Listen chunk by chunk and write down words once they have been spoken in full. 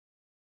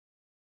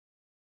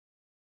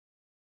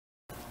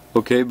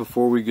Okay,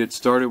 before we get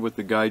started with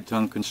the guide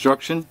tongue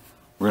construction,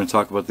 we're going to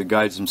talk about the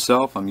guides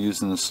themselves. I'm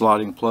using the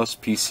Slotting Plus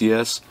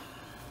PCS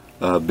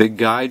big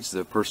guides,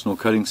 the personal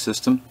cutting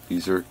system.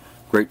 These are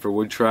great for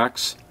wood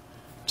tracks,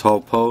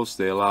 tall posts.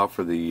 They allow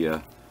for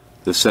the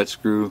set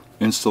screw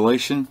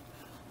installation.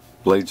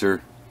 Blades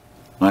are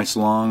nice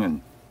long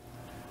and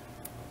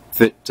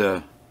fit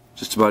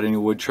just about any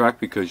wood track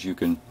because you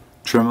can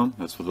trim them.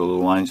 That's what the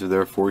little lines are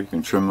there for. You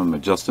can trim them,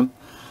 adjust them.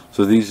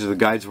 So these are the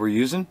guides we're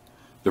using.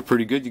 They're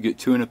pretty good. You get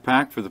 2 in a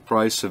pack for the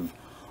price of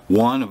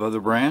 1 of other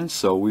brands.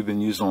 So we've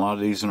been using a lot of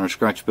these in our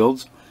scratch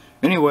builds.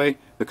 Anyway,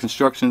 the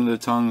construction of the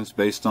tongue is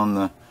based on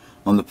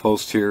the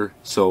post here.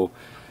 So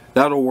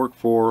that'll work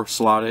for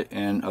Slot It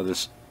and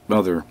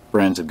other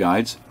brands of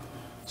guides.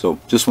 So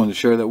just wanted to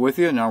share that with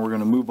you. Now we're going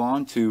to move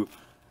on to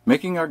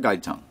making our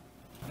guide tongue.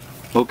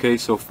 Okay,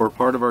 so for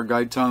part of our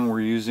guide tongue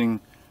we're using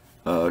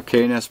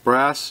K&S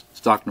brass,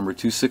 stock number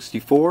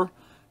 264.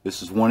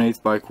 This is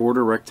 1/8 by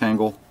 1/4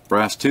 rectangle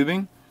brass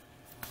tubing.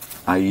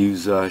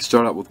 I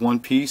start out with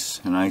one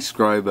piece and I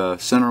scribe a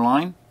center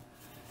line,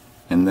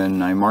 and then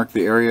I mark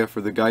the area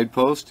for the guide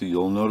post.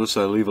 You'll notice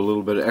I leave a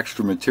little bit of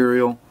extra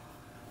material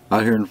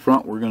out here in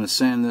front. We're going to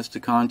sand this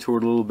to contour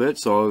it a little bit,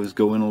 so I always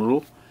go in a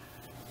little.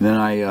 And then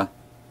I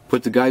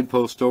put the guide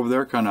post over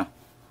there, kind of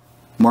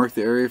mark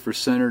the area for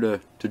center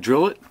to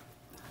drill it.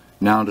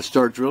 Now to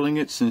start drilling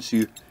it, since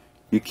you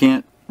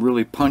can't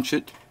really punch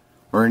it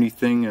or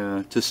anything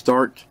to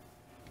start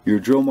your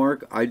drill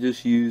mark, I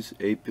just use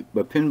a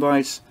pin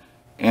vise,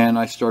 and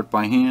I start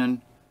by hand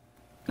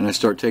and I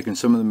start taking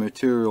some of the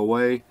material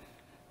away.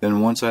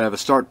 Then once I have a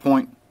start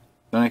point,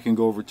 then I can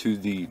go over to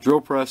the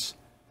drill press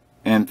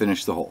and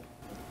finish the hole.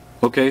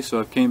 Okay,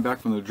 so I came back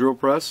from the drill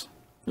press,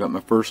 got my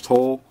first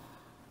hole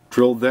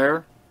drilled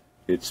there.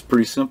 It's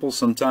pretty simple.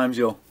 Sometimes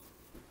you'll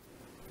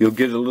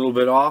get it a little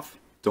bit off.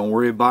 Don't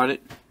worry about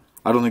it.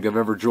 I don't think I've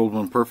ever drilled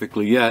one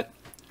perfectly yet.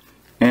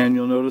 And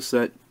you'll notice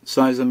that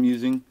size I'm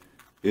using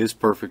is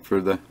perfect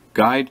for the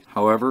guide.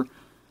 However,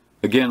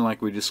 again,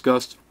 like we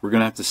discussed, we're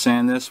going to have to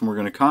sand this and we're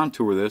going to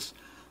contour this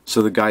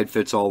so the guide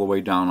fits all the way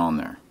down on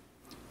there.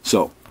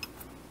 So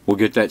we'll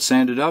get that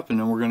sanded up and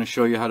then we're going to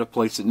show you how to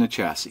place it in the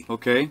chassis.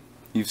 Okay,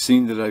 you've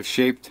seen that I've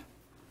shaped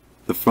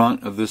the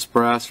front of this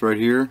brass right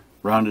here,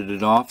 rounded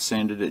it off,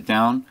 sanded it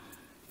down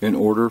in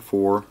order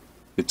for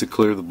it to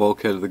clear the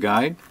bulkhead of the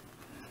guide.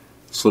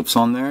 Slips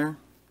on there.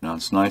 Now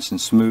it's nice and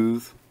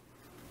smooth.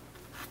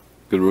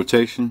 Good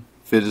rotation.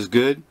 Fit is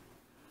good.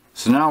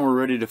 So now we're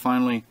ready to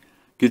finally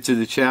get to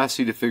the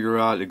chassis to figure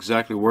out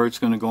exactly where it's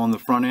going to go on the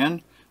front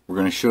end. We're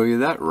going to show you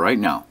that right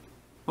now.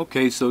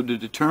 Okay, so to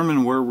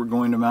determine where we're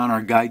going to mount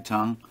our guide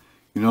tongue,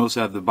 you notice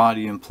I have the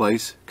body in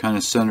place, kind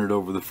of centered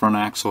over the front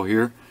axle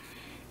here.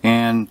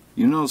 And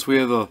you notice we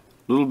have a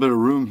little bit of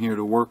room here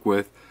to work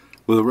with.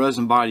 With a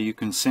resin body you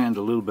can sand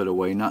a little bit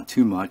away, not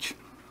too much.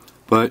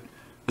 But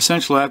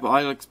essentially I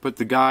like to put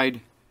the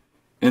guide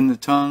in the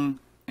tongue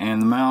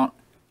and the mount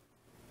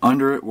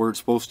under it where it's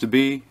supposed to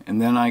be,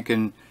 and then I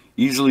can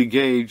easily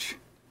gauge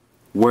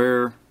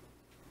where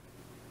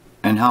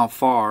and how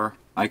far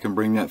I can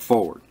bring that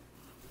forward.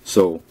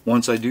 So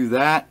once I do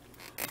that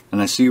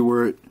and I see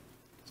where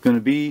it's going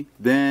to be,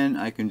 then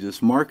I can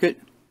just mark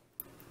it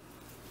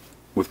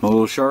with my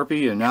little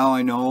Sharpie, and now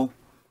I know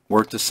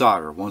where to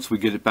solder. Once we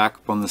get it back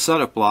up on the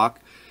setup block,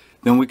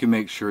 then we can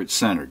make sure it's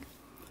centered.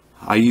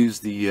 I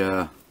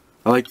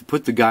like to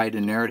put the guide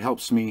in there. It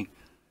helps me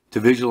to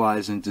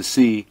visualize and to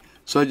see.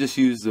 So I just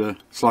use the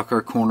slot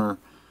car corner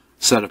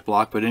setup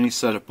block, but any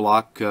setup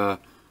block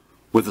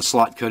with a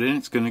slot cut in,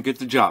 it's going to get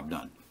the job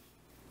done.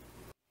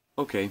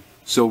 Okay,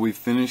 so we've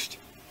finished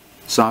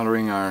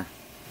soldering our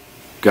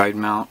guide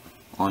mount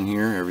on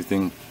here.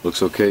 Everything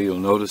looks okay. You'll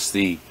notice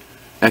the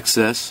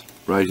excess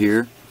right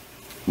here.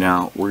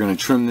 Now we're going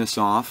to trim this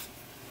off,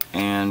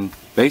 and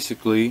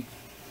basically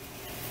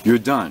you're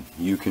done.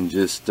 You can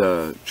just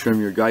trim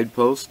your guide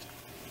post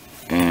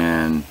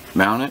and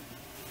mount it,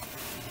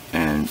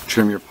 and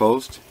trim your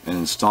post and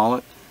install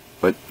it.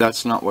 But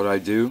that's not what I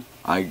do.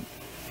 I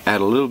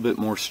add a little bit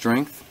more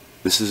strength.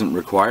 This isn't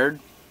required.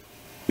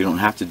 You don't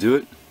have to do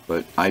it,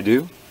 but I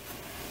do.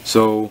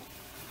 So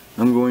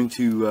I'm going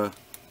to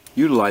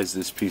utilize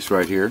this piece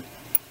right here,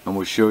 and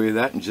we'll show you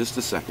that in just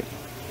a second.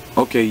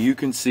 Okay, you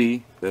can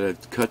see that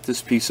I've cut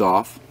this piece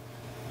off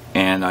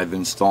and I've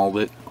installed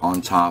it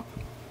on top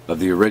of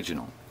the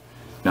original.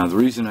 Now the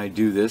reason I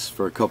do this,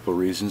 for a couple of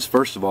reasons.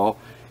 First of all,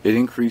 it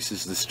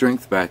increases the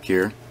strength back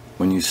here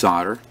when you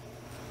solder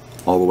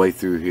all the way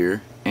through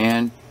here,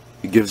 and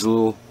it gives a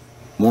little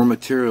more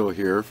material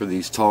here for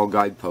these tall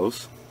guide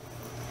posts,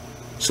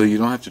 so you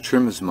don't have to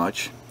trim as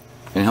much,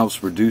 and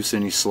helps reduce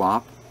any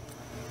slop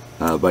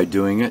by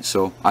doing it.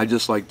 So I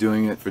just like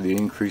doing it for the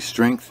increased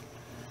strength.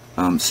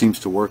 Seems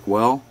to work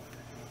well.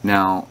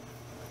 Now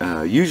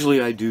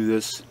usually I do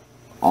this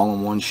all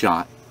in one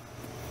shot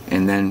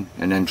and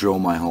then drill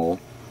my hole,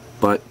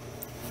 but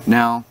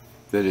now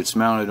that it's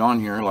mounted on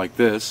here like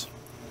this,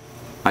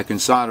 I can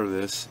solder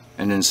this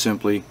and then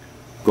simply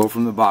go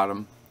from the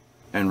bottom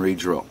and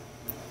re-drill.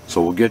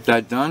 So we'll get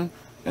that done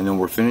and then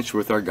we're finished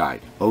with our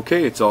guide.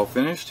 Okay, it's all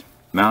finished.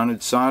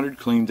 Mounted, soldered,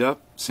 cleaned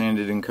up,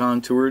 sanded and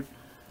contoured.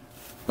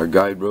 Our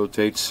guide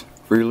rotates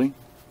freely.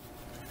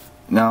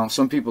 Now,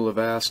 some people have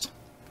asked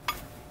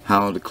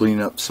how to clean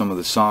up some of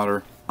the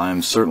solder.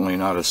 I'm certainly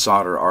not a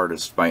solder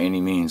artist by any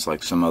means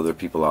like some other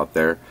people out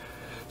there.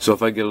 So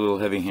if I get a little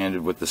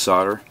heavy-handed with the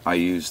solder, I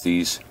use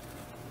these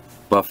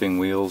buffing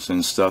wheels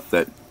and stuff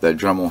that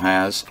Dremel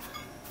has.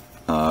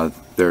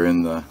 They're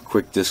in the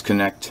quick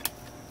disconnect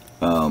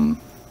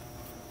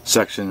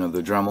section of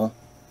the Dremel.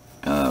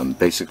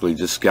 Basically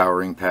just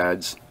scouring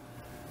pads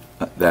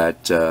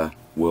that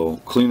will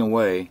clean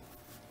away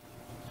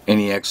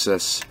any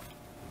excess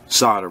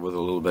solder with a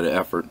little bit of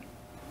effort.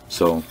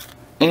 So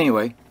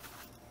anyway,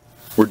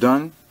 we're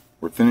done.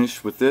 We're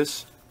finished with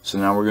this. So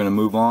now we're going to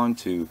move on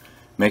to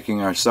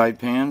making our side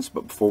pans.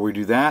 But before we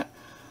do that,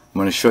 I'm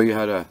going to show you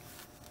how to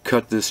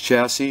cut this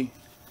chassis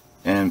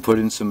and put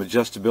in some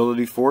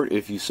adjustability for it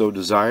if you so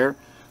desire.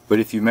 But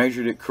if you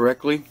measured it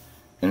correctly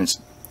and it's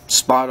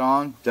spot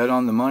on, dead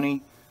on the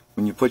money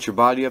when you put your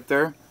body up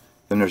there,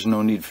 then there's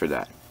no need for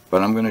that.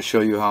 But I'm going to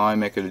show you how I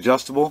make it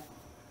adjustable,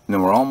 and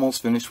then we're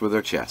almost finished with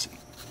our chassis.